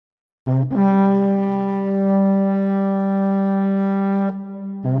Hey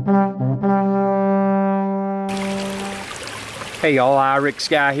y'all, Irix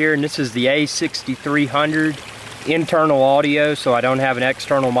Guy here, and this is the a6300 internal audio, so I don't have an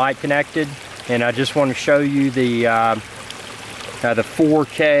external mic connected, and I just want to show you the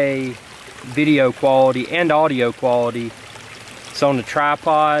 4K video quality and audio quality. It's on the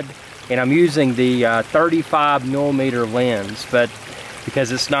tripod, and I'm using the 35mm lens, but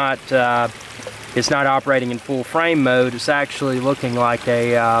because it's not operating in full frame mode, it's actually looking like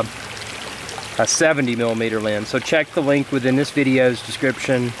a 70mm lens. So check the link within this video's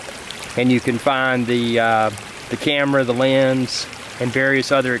description, and you can find the camera, the lens, and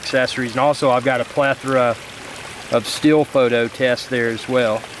various other accessories. And also I've got a plethora of still photo tests there as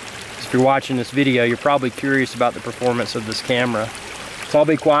well. If you're watching this video, you're probably curious about the performance of this camera. So I'll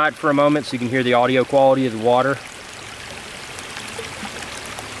be quiet for a moment so you can hear the audio quality of the water.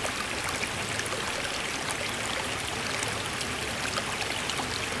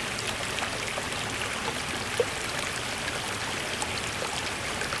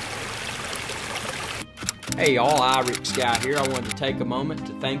 Hey y'all, Irix Guy here. I wanted to take a moment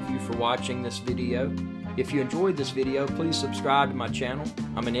to thank you for watching this video. If you enjoyed this video, please subscribe to my channel.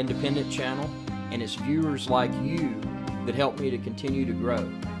 I'm an independent channel, and it's viewers like you that help me to continue to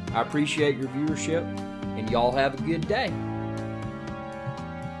grow. I appreciate your viewership, and y'all have a good day.